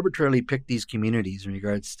 They've arbitrarily picked these communities in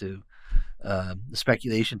regards to the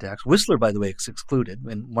speculation tax. Whistler, by the way, is excluded,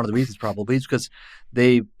 and one of the reasons probably is because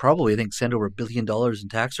they probably, I think, send over $1 billion in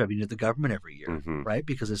tax revenue to the government every year, right?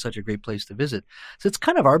 Because it's such a great place to visit. So it's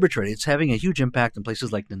kind of arbitrary. It's having a huge impact in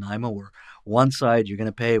places like Nanaimo, where one side you're going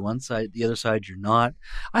to pay, one side, the other side you're not.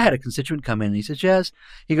 I had a constituent come in and he says, yes.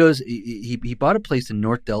 He goes, he bought a place in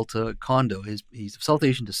North Delta, condo. He's of South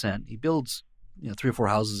Asian descent. He builds 3 or 4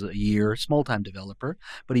 houses a year, small-time developer,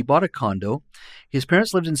 but he bought a condo. His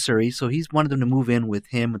parents lived in Surrey, so he's wanted them to move in with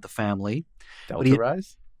him, with the family. Delta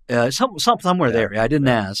Rise? Somewhere there. I didn't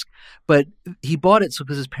ask. But he bought it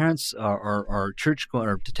because his parents are church-going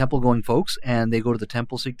or temple-going folks, and they go to the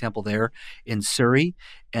temple, Sikh temple there in Surrey,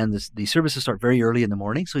 and the services start very early in the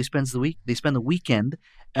morning, so they spend the weekend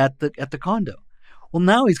at the condo. Well,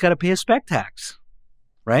 now he's got to pay a spec tax,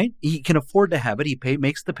 right? He can afford to have it. He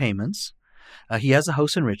makes the payments. He has a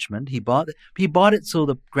house in Richmond. He bought it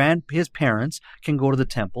so his parents can go to the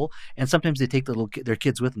temple, and sometimes they take their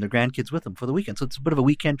kids with them, their grandkids with them for the weekend. So it's a bit of a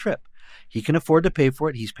weekend trip. He can afford to pay for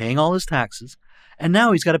it. He's paying all his taxes, and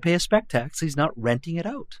now he's got to pay a spec tax. He's not renting it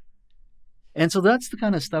out. And so that's the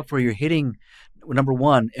kind of stuff where you're hitting, number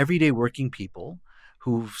one, everyday working people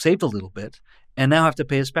who've saved a little bit and now have to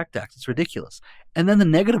pay a spec tax. It's ridiculous. And then the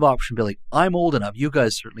negative option billing. I'm old enough. You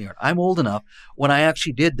guys certainly aren't. I'm old enough when I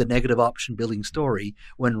actually did the negative option billing story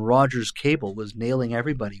when Rogers Cable was nailing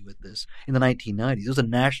everybody with this in the 1990s. It was a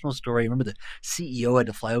national story. I remember the CEO had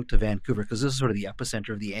to fly out to Vancouver because this is sort of the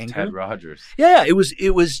epicenter of the anger. Ted Rogers. Yeah, it was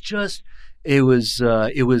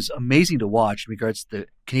amazing to watch in regards to the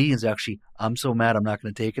Canadians actually, I'm so mad I'm not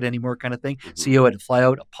going to take it anymore kind of thing. CEO had to fly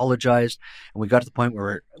out, apologized, and we got to the point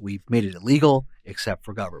where we've made it illegal except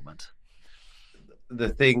for government. The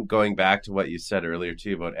thing, going back to what you said earlier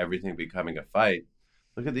too about everything becoming a fight,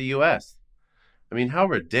 look at the U.S. I mean, how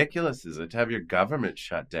ridiculous is it to have your government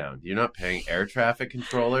shut down? You're not paying air traffic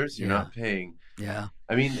controllers. You're not paying. Yeah.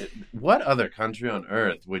 I mean, what other country on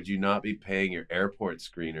earth would you not be paying your airport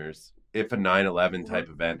screeners if a 9/11 type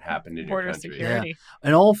event happened in your country? Security. Yeah.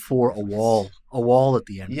 And all for a wall at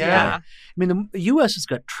the end. Yeah. I mean, the U.S. has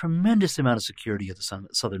got tremendous amount of security at the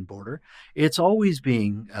southern border. It's always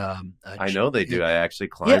being. I know they do. I actually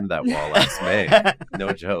climbed that wall last May.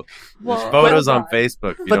 No joke. There's photos on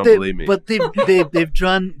Facebook. If you don't believe me. But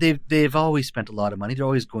they've always spent a lot of money. They're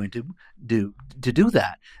always going to do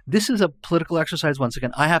that. This is a political exercise. Once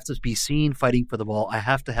again, I have to be seen fighting for the wall. I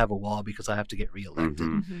have to have a wall because I have to get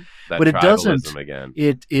reelected. But it doesn't. Again.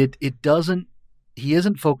 It doesn't. He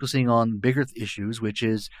isn't focusing on bigger issues, which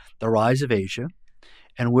is the rise of Asia,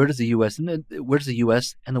 and where does the U.S. and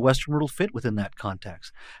the Western world fit within that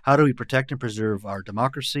context? How do we protect and preserve our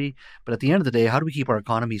democracy? But at the end of the day, how do we keep our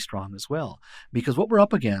economy strong as well? Because what we're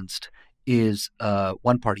up against is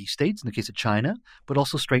one-party states in the case of China, but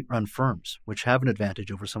also straight-run firms, which have an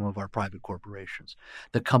advantage over some of our private corporations.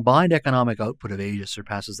 The combined economic output of Asia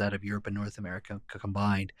surpasses that of Europe and North America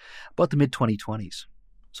combined about the mid-2020s.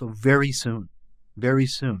 So very soon. Very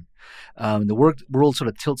soon. The world sort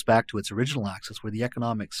of tilts back to its original axis where the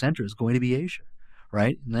economic center is going to be Asia,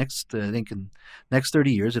 right? Next, I think in next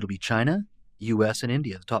 30 years, it'll be China, U.S., and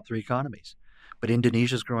India, the top three economies. But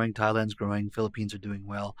Indonesia's growing, Thailand's growing, Philippines are doing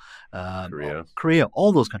well, Korea,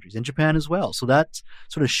 all those countries, and Japan as well. So that's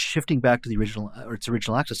sort of shifting back to the original or its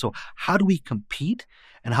original axis. So how do we compete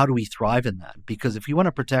and how do we thrive in that? Because if we want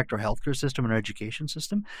to protect our healthcare system and our education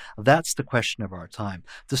system, that's the question of our time.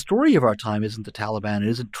 The story of our time isn't the Taliban, it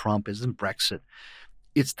isn't Trump, it isn't Brexit.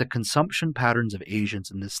 It's the consumption patterns of Asians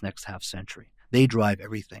in this next half century. They drive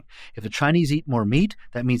everything. If the Chinese eat more meat,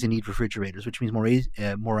 that means they need refrigerators, which means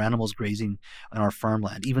more animals grazing on our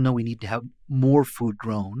farmland, even though we need to have more food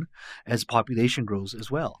grown as population grows as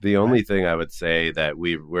well. The only thing I would say that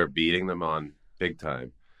we're beating them on big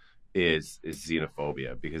time is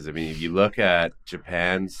xenophobia. Because, I mean, if you look at the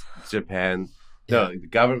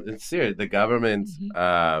government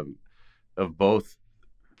of both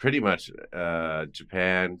pretty much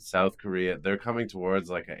Japan, South Korea, they're coming towards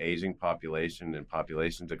like an aging population and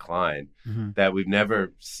population decline that we've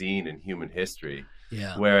never seen in human history.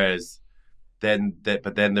 Yeah. Whereas then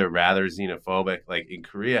they're rather xenophobic. Like in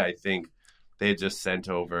Korea, I think they just sent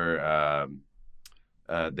over,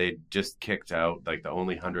 they just kicked out like the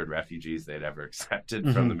only 100 refugees they'd ever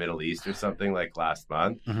accepted from the Middle East or something like last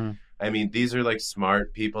month. I mean, these are like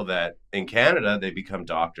smart people that in Canada, they become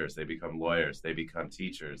doctors, they become lawyers, they become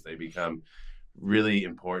teachers, they become really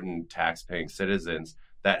important tax-paying citizens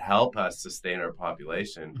that help us sustain our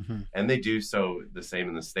population. And they do so the same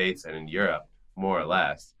in the States and in Europe, more or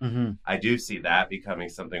less. I do see that becoming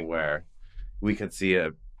something where we could see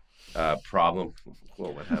a problem.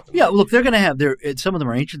 Well, what happened? Yeah, look, they're going to have some of them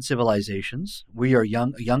are ancient civilizations. We are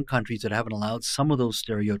young countries that haven't allowed some of those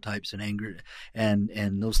stereotypes and anger and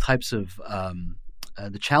those types of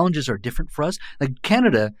the challenges are different for us. Like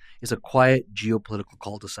Canada is a quiet geopolitical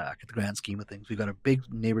cul-de-sac at the grand scheme of things. We've got a big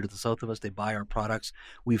neighbor to the south of us. They buy our products.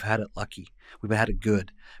 We've had it lucky. We've had it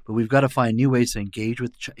good. But we've got to find new ways to engage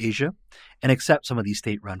with Asia and accept some of these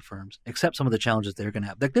state-run firms, accept some of the challenges they're going to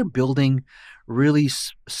have. Like they're building really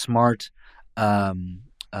smart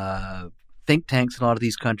think tanks in a lot of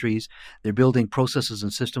these countries. They're building processes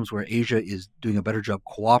and systems where Asia is doing a better job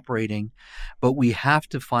cooperating. But we have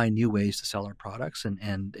to find new ways to sell our products. And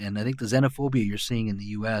I think the xenophobia you're seeing in the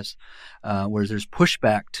U.S., where there's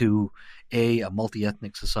pushback to a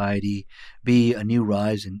multi-ethnic society, B, a new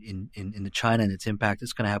rise in China and its impact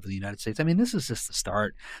it's going to have on the United States. I mean, this is just the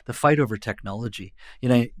start. The fight over technology. You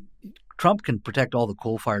know, Trump can protect all the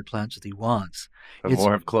coal-fired plants that he wants. But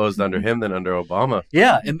more have closed under him than under Obama.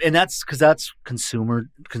 Yeah, and that's because that's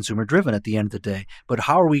consumer-driven at the end of the day. But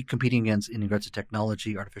how are we competing against in regards to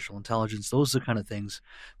technology, artificial intelligence? Those are the kind of things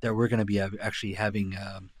that we're going to be actually having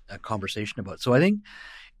a conversation about. So I think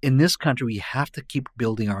in this country, we have to keep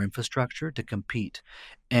building our infrastructure to compete.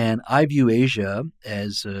 And I view Asia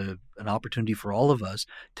as an opportunity for all of us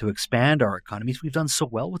to expand our economies. We've done so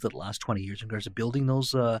well with it the last 20 years in regards to building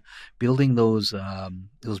those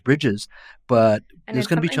bridges. But there's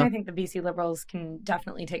going to be I think the BC Liberals can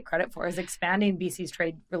definitely take credit for is expanding BC's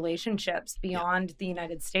trade relationships beyond the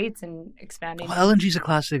United States and expanding. Well, LNG is a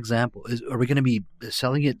classic example. Are we going to be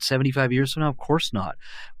selling it 75 years from now? Of course not.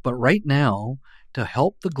 But right now, to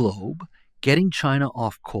help the globe, getting China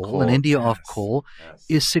off coal and India off coal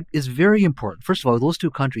is very important. First of all, those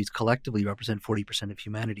two countries collectively represent 40% of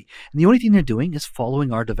humanity. And the only thing they're doing is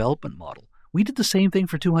following our development model. We did the same thing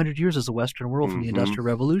for 200 years as the Western world from the Industrial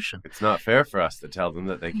Revolution. It's not fair for us to tell them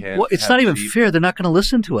that they can't. Well, it's not even fair. They're not going to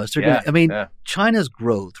listen to us. China's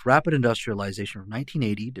growth, rapid industrialization from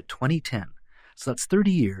 1980 to 2010, so that's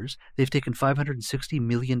 30 years. They've taken 560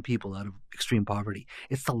 million people out of extreme poverty.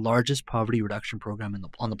 It's the largest poverty reduction program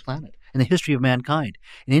on the planet in the history of mankind.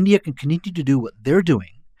 And India can continue to do what they're doing.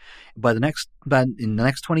 In the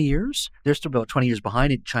next 20 years, they're still about 20 years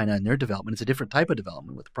behind China in their development. It's a different type of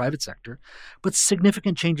development with the private sector, but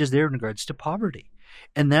significant changes there in regards to poverty.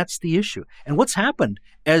 And that's the issue. And what's happened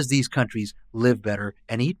as these countries live better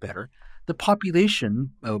and eat better, the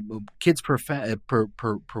population, kids per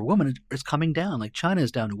woman, is coming down. Like China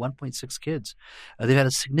is down to 1.6 kids. They've had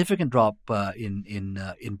a significant drop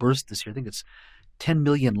in births this year. I think it's 10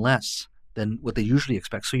 million less than what they usually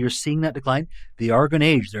expect. So you're seeing that decline. They are going to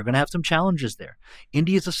age. They're going to have some challenges there.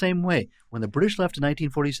 India is the same way. When the British left in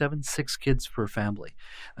 1947, 6 kids per family.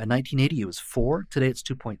 In 1980, it was 4. Today, it's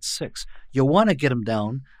 2.6. You want to get them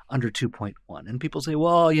down under 2.1. And people say,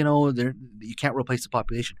 well, you can't replace the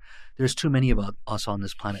population. There's too many of us on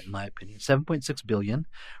this planet, in my opinion. 7.6 billion.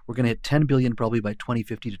 We're going to hit 10 billion probably by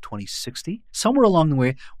 2050 to 2060. Somewhere along the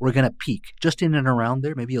way, we're going to peak just in and around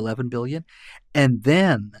there, maybe 11 billion. And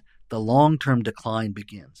then the long-term decline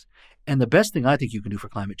begins. And the best thing I think you can do for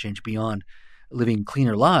climate change beyond living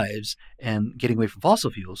cleaner lives and getting away from fossil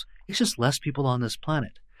fuels is just less people on this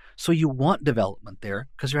planet. So you want development there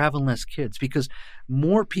because you're having less kids, because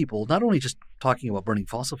more people, not only just talking about burning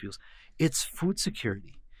fossil fuels, it's food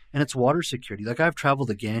security and it's water security. Like I've traveled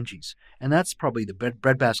the Ganges, and that's probably the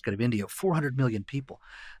breadbasket of India, 400 million people.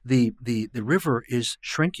 The river is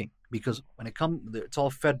shrinking because when it's all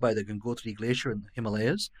fed by the Gangotri Glacier in the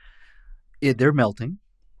Himalayas. They're melting.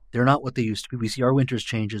 They're not what they used to be. We see our winters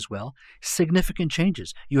change as well. Significant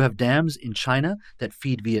changes. You have dams in China that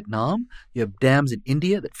feed Vietnam. You have dams in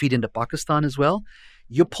India that feed into Pakistan as well.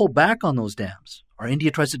 You pull back on those dams, or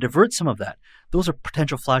India tries to divert some of that. Those are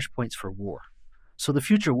potential flashpoints for war. So the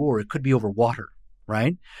future war, it could be over water,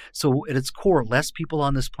 right? So at its core, less people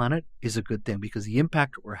on this planet is a good thing because the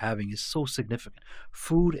impact we're having is so significant.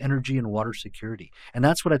 Food, energy, and water security. And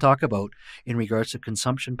that's what I talk about in regards to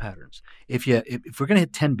consumption patterns. If we're going to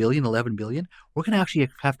hit 10 billion, 11 billion, we're going to actually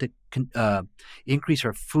have to increase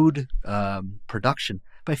our food production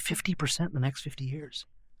by 50% in the next 50 years,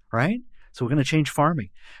 right? So we're going to change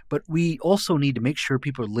farming. But we also need to make sure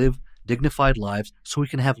people live dignified lives so we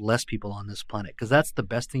can have less people on this planet, because that's the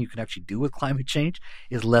best thing you can actually do with climate change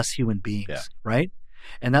is less human beings, right?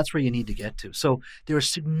 And that's where you need to get to. So there are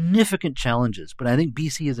significant challenges, but I think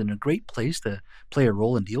BC is in a great place to play a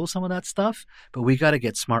role and deal with some of that stuff. But we got to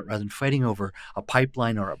get smart rather than fighting over a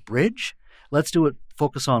pipeline or a bridge. Let's do it.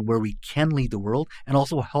 Focus on where we can lead the world and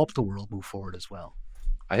also help the world move forward as well.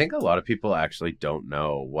 I think a lot of people actually don't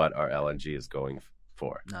know what our LNG is going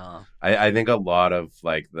for. No. I think a lot of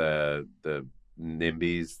like the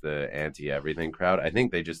NIMBYs, the anti-everything crowd, I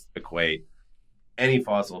think they just equate any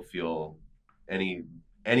fossil fuel,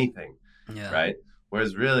 anything, right?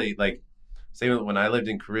 Whereas really, like, same when I lived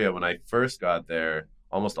in Korea, when I first got there,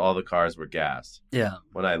 almost all the cars were gas. Yeah.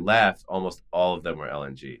 When I left, almost all of them were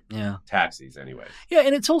LNG. Yeah. Taxis, anyway. Yeah,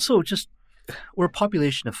 and it's also just we're a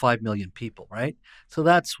population of 5 million people, right? So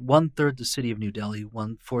that's 1/3 the city of New Delhi,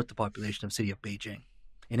 1/4 the population of the city of Beijing.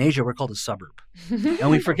 In Asia, we're called a suburb. And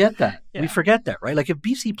we forget that. We forget that, right? Like if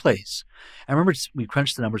BC Place, I remember we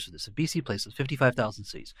crunched the numbers for this. If BC Place was 55,000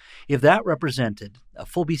 seats, if that represented, a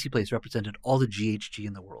full BC Place represented all the GHG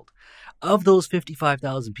in the world, of those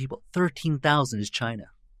 55,000 people, 13,000 is China,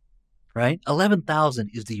 right? 11,000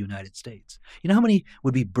 is the United States. You know how many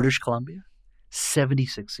would be British Columbia?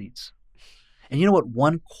 76 seats. And you know what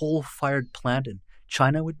one coal-fired plant in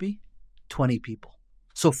China would be? 20 people.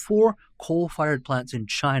 So 4 coal-fired plants in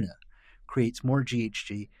China creates more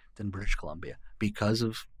GHG than British Columbia because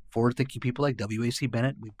of forward-thinking people like W.A.C.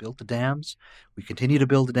 Bennett. We built the dams. We continue to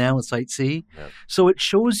build the dam with Site C. Yeah. So it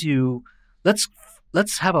shows you, let's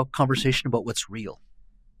have a conversation about what's real.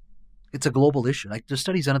 It's a global issue. Like there's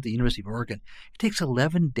studies done at the University of Oregon. It takes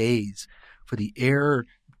 11 days for the air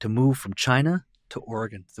to move from China to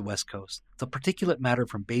Oregon, to the West Coast. The particulate matter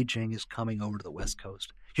from Beijing is coming over to the West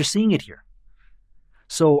Coast. You're seeing it here.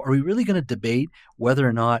 So are we really going to debate whether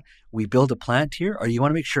or not we build a plant here, or you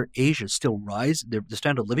want to make sure Asia still rise, the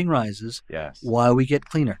standard of living rises, while we get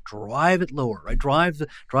cleaner? Drive it lower, right? Drive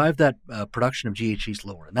that production of GHGs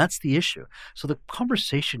lower, and that's the issue. So the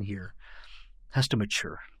conversation here has to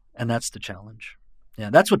mature, and that's the challenge. Yeah,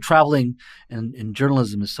 that's what traveling and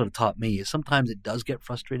journalism has sort of taught me. Is sometimes it does get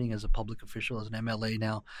frustrating as a public official, as an MLA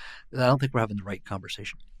now. I don't think we're having the right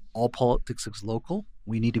conversation. All politics is local.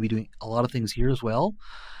 We need to be doing a lot of things here as well.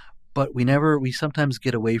 But we sometimes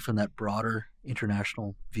get away from that broader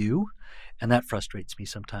international view, and that frustrates me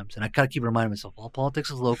sometimes. And I kind of keep reminding myself, all politics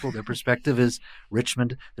is local. Their perspective is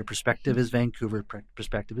Richmond. Their perspective is Vancouver.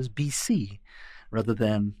 Perspective is BC, rather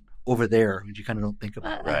than over there, which you kind of don't think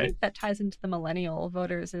about. I think that ties into the millennial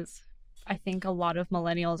voters. I think a lot of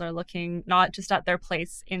millennials are looking not just at their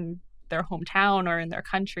place in their hometown or in their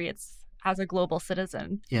country. It's as a global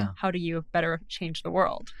citizen. Yeah. How do you better change the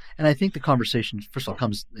world? And I think the conversation, first of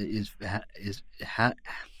all,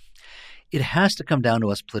 it has to come down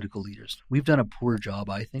to us political leaders. We've done a poor job,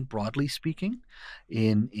 I think, broadly speaking,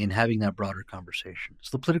 in having that broader conversation. So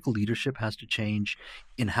the political leadership has to change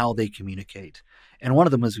in how they communicate. And one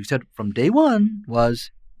of them, as we said from day one,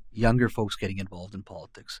 was younger folks getting involved in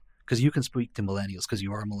politics. because you can speak to millennials because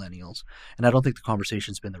you are millennials. And I don't think the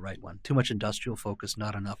conversation's been the right one. Too much industrial focus,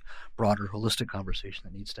 not enough broader, holistic conversation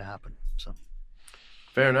that needs to happen. So.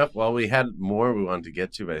 Fair enough. Well, we had more we wanted to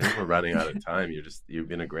get to, but I think we're running out of time. You've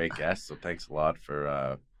been a great guest, so thanks a lot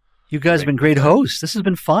for. You guys have been great hosts. This has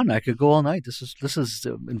been fun. I could go all night. This is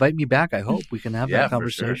invite me back. I hope we can have that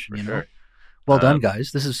conversation. For sure. Well done,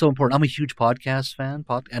 guys. This is so important. I'm a huge podcast fan,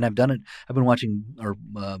 and I've done it. I've been watching or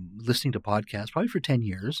listening to podcasts probably for 10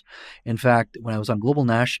 years. In fact, when I was on Global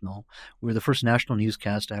National, we were the first national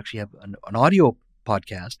newscast to actually have an audio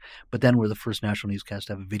podcast, but then we're the first national newscast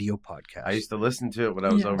to have a video podcast. I used to listen to it when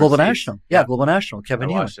I was overseas. Global National. Yeah, Global National. Kevin,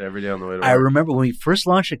 I watched it every day on the way to work. I remember when we first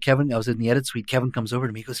launched it, Kevin, I was in the edit suite. Kevin comes over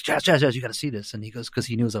to me. He goes, Jazz, you got to see this. And he goes, because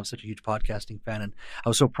he knew I was such a huge podcasting fan. And I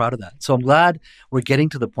was so proud of that. So I'm glad we're getting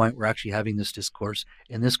to the point where we're actually having this discourse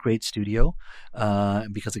in this great studio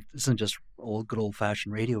because it isn't just good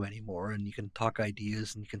old-fashioned radio anymore. And you can talk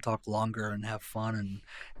ideas and you can talk longer and have fun and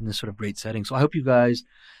in this sort of great setting. So I hope you guys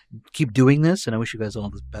keep doing this, and I wish you guys all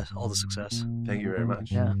the best, all the success. Thank you very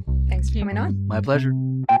much. Yeah. Thanks for coming on. My pleasure.